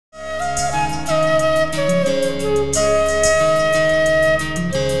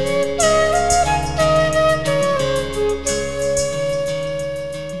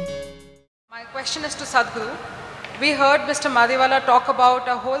Sadhguru. We heard Mr. Mariwala talk about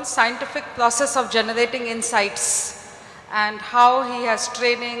a whole scientific process of generating insights and how he has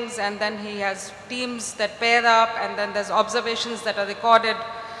trainings and then he has teams that pair up and then there's observations that are recorded.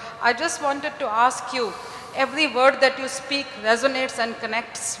 I just wanted to ask you, every word that you speak resonates and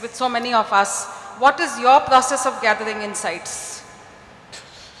connects with so many of us. What is your process of gathering insights?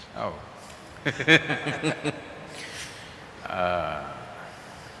 Oh.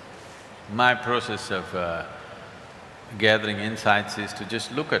 My process of gathering insights is to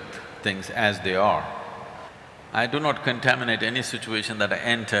just look at things as they are. I do not contaminate any situation that I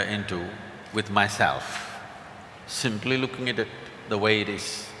enter into with myself, simply looking at it the way it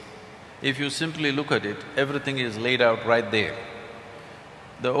is. If you simply look at it, everything is laid out right there.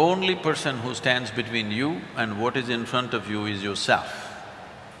 The only person who stands between you and what is in front of you is yourself.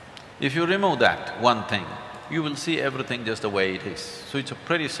 If you remove that one thing, you will see everything just the way it is. So it's a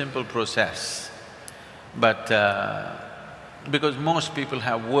pretty simple process. But because most people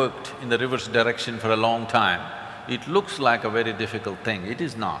have worked in the reverse direction for a long time, it looks like a very difficult thing. It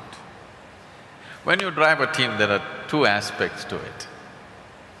is not. When you drive a team, there are two aspects to it.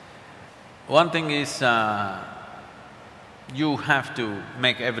 One thing is, you have to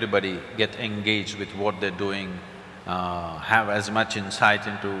make everybody get engaged with what they're doing, have as much insight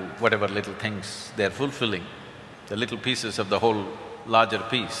into whatever little things they're fulfilling, the little pieces of the whole larger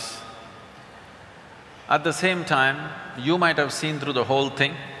piece. At the same time, you might have seen through the whole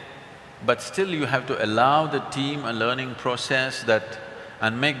thing, but still you have to allow the team a learning process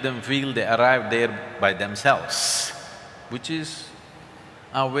and make them feel they arrived there by themselves, which is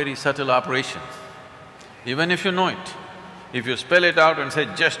a very subtle operation. Even if you know it, if you spell it out and say,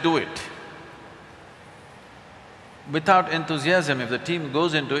 just do it, without enthusiasm, if the team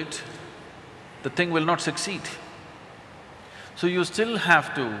goes into it, the thing will not succeed. So you still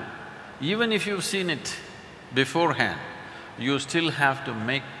have to, even if you've seen it beforehand, you still have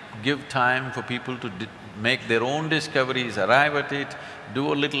to give time for people to make their own discoveries, arrive at it,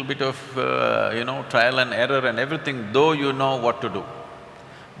 do a little bit of, trial and error and everything, though you know what to do.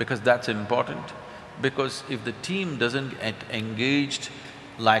 Because that's important, because if the team doesn't get engaged,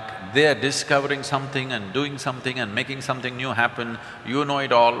 like they're discovering something and doing something and making something new happen, you know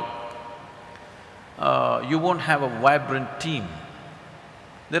it all, you won't have a vibrant team.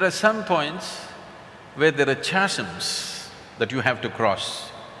 There are some points where there are chasms that you have to cross.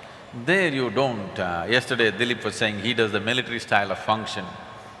 There you don't… yesterday Dilip was saying he does the military style of function.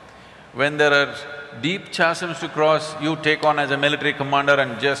 When there are deep chasms to cross, you take on as a military commander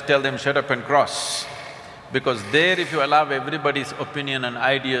and just tell them, shut up and cross. Because there if you allow everybody's opinion and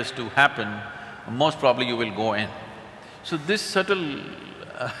ideas to happen, most probably you will go in. So this subtle…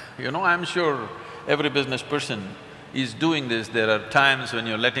 I'm sure every business person is doing this. There are times when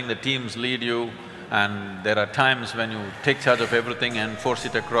you're letting the teams lead you, and there are times when you take charge of everything and force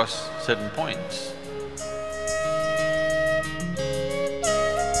it across certain points.